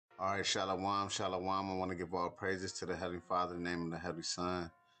All right, shalom, shalom. I want to give all praises to the Heavenly Father, in the name of the Heavenly Son,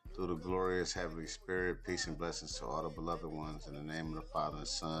 through the glorious Heavenly Spirit. Peace and blessings to all the beloved ones, in the name of the Father and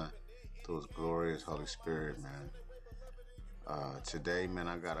Son, through His glorious Holy Spirit, man. Today, man,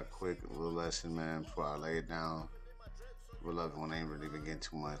 I got a quick little lesson, man, before I lay it down. Beloved one, ain't really been getting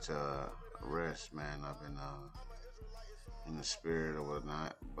too much rest, man. I've been in the spirit or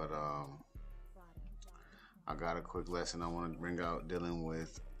whatnot, but I got a quick lesson I want to bring out dealing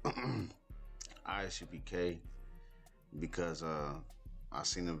with Isupk, because I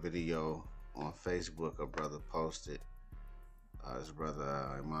seen a video on Facebook a brother posted. His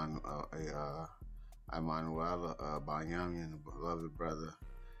brother Emmanuel Banyamian, a beloved brother,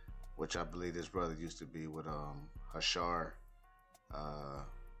 which I believe this brother used to be with Hashar.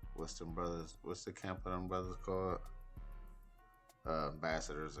 What's the camp of them brothers called?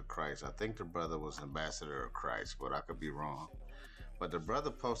 Ambassadors of Christ. I think the brother was ambassador of Christ, but I could be wrong. But the brother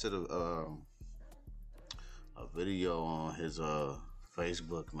posted a video on his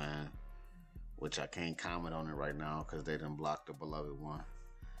Facebook, man, which I can't comment on it right now because they done blocked the beloved one.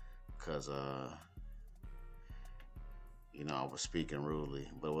 Because I was speaking rudely,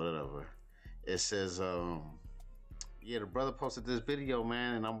 but whatever. It says, the brother posted this video,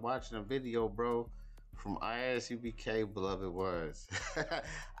 man, and I'm watching a video, bro, from Isupk, beloved ones.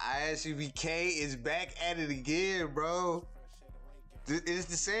 Isupk is back at it again, bro. It's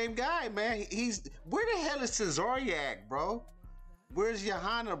the same guy, man. Where the hell is Tazariak, bro? Where's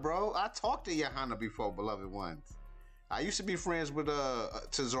Johanna, bro? I talked to Johanna before, beloved ones. I used to be friends with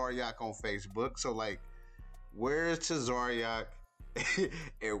Tazariak on Facebook. So, like, where's Tazariak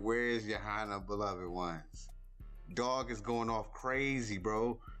and where's Johanna, beloved ones? Dog is going off crazy,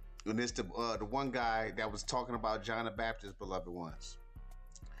 bro. And it's the one guy that was talking about John the Baptist, beloved ones.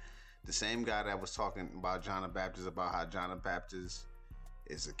 The same guy that was talking about John the Baptist, about how John the Baptist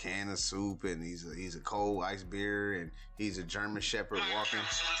is a can of soup and he's a cold ice beer and he's a German Shepherd walking.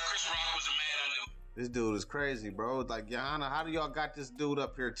 This dude is crazy, bro. Like, Johanna, how do y'all got this dude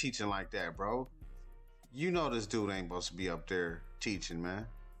up here teaching like that, bro? You know this dude ain't supposed to be up there teaching, man.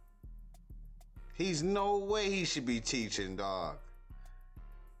 He's no way he should be teaching, dog.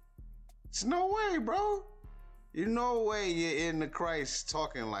 It's no way, bro. You no way you're in the Christ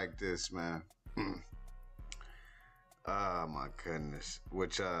talking like this, man. Oh my goodness.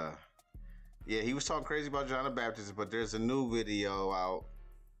 Which he was talking crazy about John the Baptist, but there's a new video out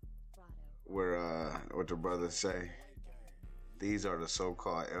where what the brothers say. These are the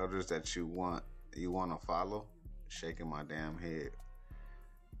so-called elders that you want to follow. Shaking my damn head.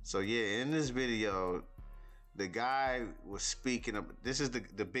 So yeah, in this video, the guy was speaking of, this is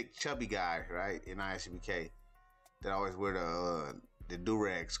the big chubby guy, right, in Isupk, that always wear the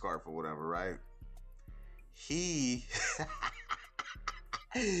do-rag scarf or whatever, right? He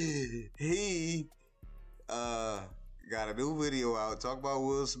got a new video out. Talk about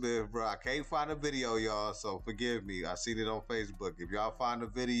Will Smith, bro. I can't find a video, y'all, so forgive me. I seen it on Facebook. If y'all find a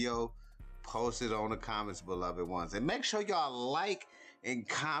video, post it on the comments, beloved ones. And make sure y'all like and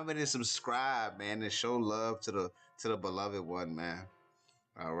comment and subscribe, man, and show love to the beloved one, man.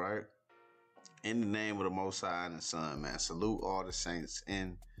 All right. In the name of the Most High and the Son, man. Salute all the saints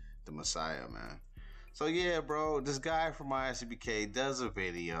in the Messiah, man. So yeah, bro, this guy from Isupk does a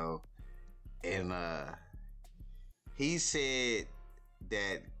video, and he said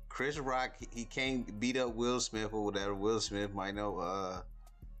that Chris Rock, he can't beat up Will Smith or whatever. Will Smith might know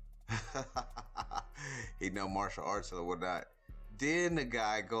he know martial arts or whatnot. Then the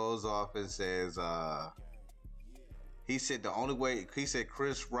guy goes off and says, he said the only way, he said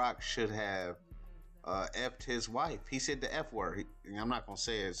Chris Rock should have effed his wife. He said the F word. I'm not going to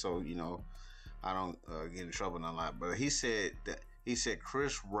say it so, I don't get in trouble a lot. But he said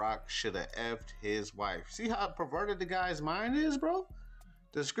Chris Rock should have effed his wife. See how perverted the guy's mind is, bro?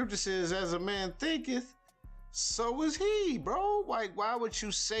 The scripture says, as a man thinketh, so is he, bro. Like, why would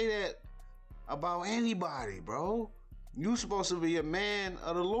you say that about anybody, bro? You supposed to be a man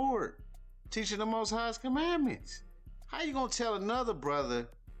of the Lord, teaching the Most High's commandments. How you gonna tell another brother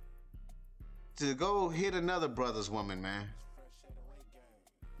to go hit another brother's woman, man?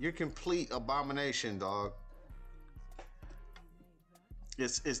 You're complete abomination, dog.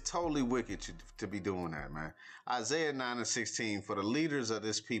 It's totally wicked to be doing that, man. Isaiah 9:16, for the leaders of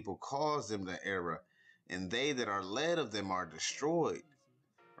this people cause them to error, and they that are led of them are destroyed.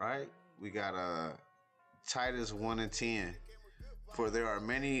 Right? We got Titus 1:10. For there are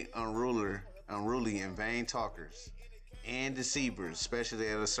many unruly and vain talkers and deceivers, especially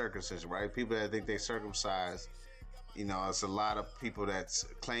at the circumcision, right? People that think they circumcised. It's a lot of people that's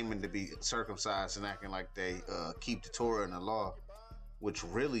claiming to be circumcised and acting like they keep the Torah and the law. which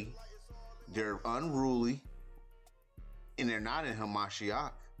really they're unruly and they're not in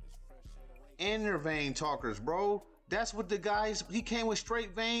Hamashiach. And they're vain talkers, bro. That's what the guys, he came with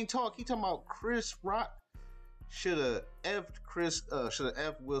straight vain talk. He talking about Chris Rock should have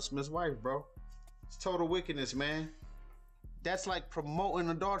effed Will Smith's wife, bro. It's total wickedness, man. That's like promoting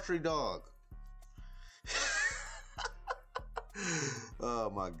adultery, dog. Oh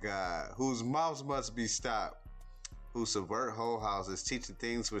my God. Whose mouths must be stopped, who subvert whole houses, teaching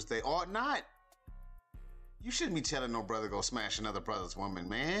things which they ought not. You shouldn't be telling no brother go smash another brother's woman,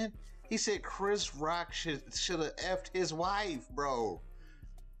 man. He said Chris Rock should have effed his wife, bro.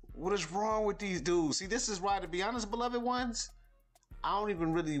 What is wrong with these dudes? See, this is why, to be honest, beloved ones, I don't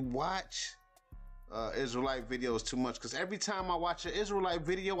even really watch Israelite videos too much, because every time I watch an Israelite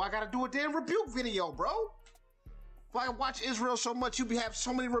video, I gotta do a damn rebuke video, bro. If I watch Israel so much, you have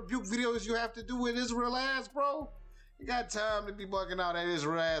so many rebuke videos you have to do with Israel ass, bro. You got time to be bugging out at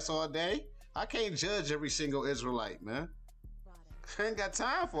Israel ass all day. I can't judge every single Israelite, man. I ain't got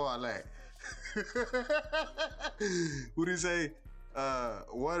time for all that. What do you say?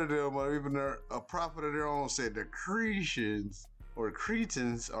 One of them, or even a prophet of their own, said the Cretans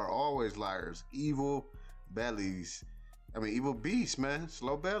are always liars, evil beasts, man,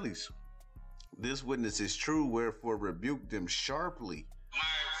 slow bellies. This witness is true, wherefore rebuke them sharply. My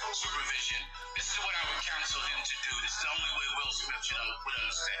supervision, this is what I would counsel him to do. This is the only way Will Smith would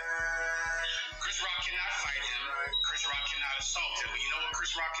understand. Chris Rock cannot fight him. Chris Rock cannot assault him. But you know what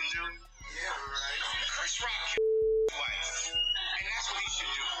Chris Rock can do? Yeah, right. Chris Rock can his wife. And that's what he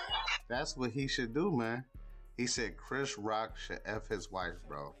should do. That's what he should do, man. He said Chris Rock should F his wife,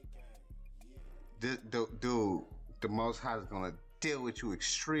 bro. Dude, the Most High is going to deal with you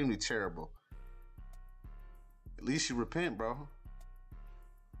extremely terrible. At least you repent, bro.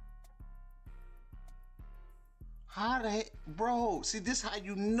 How the heck, bro? See, this how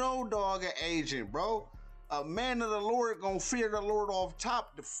you know, dog, an agent, bro. A man of the Lord gonna fear the Lord off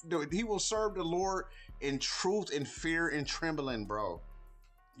top. He will serve the Lord in truth and fear and trembling, bro.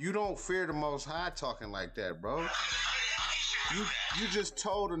 You don't fear the Most High talking like that, bro. You just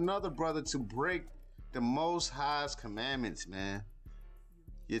told another brother to break the Most High's commandments, man.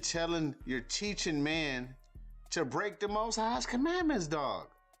 You're teaching man to break the Most High's commandments, dog.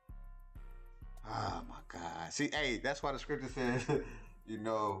 Oh my God. See, hey, that's why the scripture says,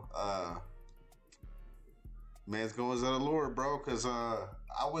 man's going to the Lord, bro, because I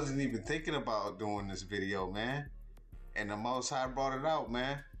wasn't even thinking about doing this video, man. And the Most High brought it out,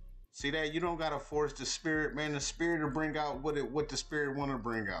 man. See that? You don't got to force the Spirit, man. The Spirit will bring out what the Spirit want to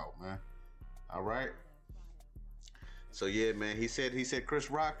bring out, man. All right? So, yeah, man, he said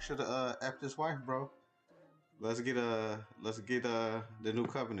Chris Rock should have effed his wife, bro. Let's get the new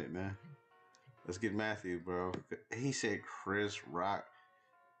covenant, man. Let's get Matthew, bro. He said Chris Rock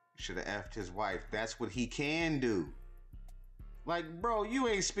should have effed his wife. That's what he can do. Like, bro, you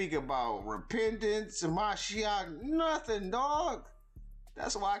ain't speak about repentance, Mashiach, nothing, dog.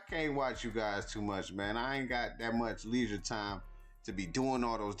 That's why I can't watch you guys too much, man. I ain't got that much leisure time to be doing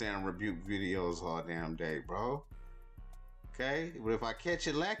all those damn rebuke videos all damn day, bro. Okay? But if I catch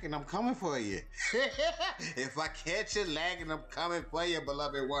you lacking, I'm coming for you. If I catch you lacking, I'm coming for you,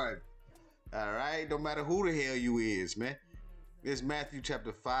 beloved one. All right? No matter who the hell you is, man. It's Matthew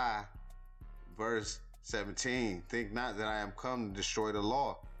chapter 5, verse 17. Think not that I am come to destroy the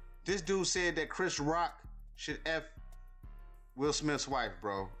law. This dude said that Chris Rock should F Will Smith's wife,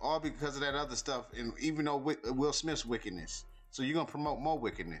 bro. All because of that other stuff, and even though Will Smith's wickedness. So you're going to promote more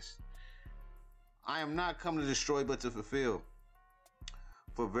wickedness. I am not come to destroy, but to fulfill.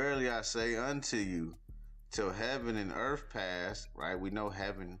 For verily I say unto you, till heaven and earth pass, right? We know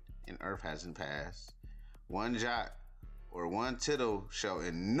heaven and earth hasn't passed. One jot or one tittle shall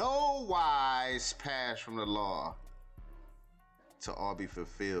in no wise pass from the law to all be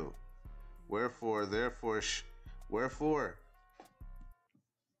fulfilled. Wherefore,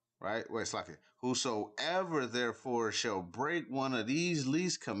 right? Wait, it's like it. Whosoever therefore shall break one of these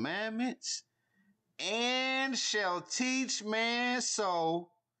least commandments and shall teach man so,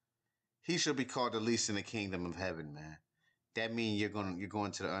 he shall be called the least in the kingdom of heaven, man. That means you're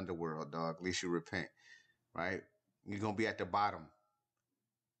going to the underworld, dog. At least you repent, right? You're going to be at the bottom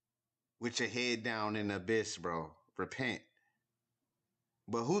with your head down in the abyss, bro. Repent.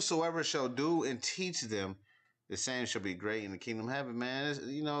 But whosoever shall do and teach them, the same shall be great in the kingdom of heaven, man.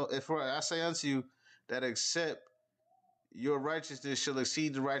 If I say unto you that except your righteousness shall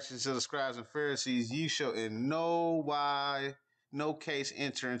exceed the righteousness of the scribes and Pharisees, ye shall in no case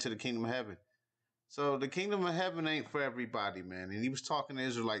enter into the kingdom of heaven. So the kingdom of heaven ain't for everybody, man. And he was talking to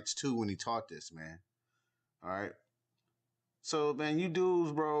Israelites too when he taught this, man. All right. So, man, you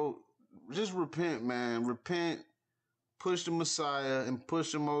dudes, bro, just repent, man. Repent, push the Messiah, and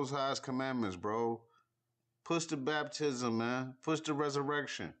push the Most High's commandments, bro. Push the baptism, man. Push the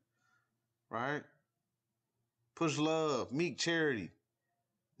resurrection, right? Push love, meek charity.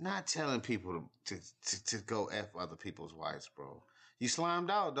 Not telling people to go F other people's wives, bro. You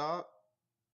slimed out, dog.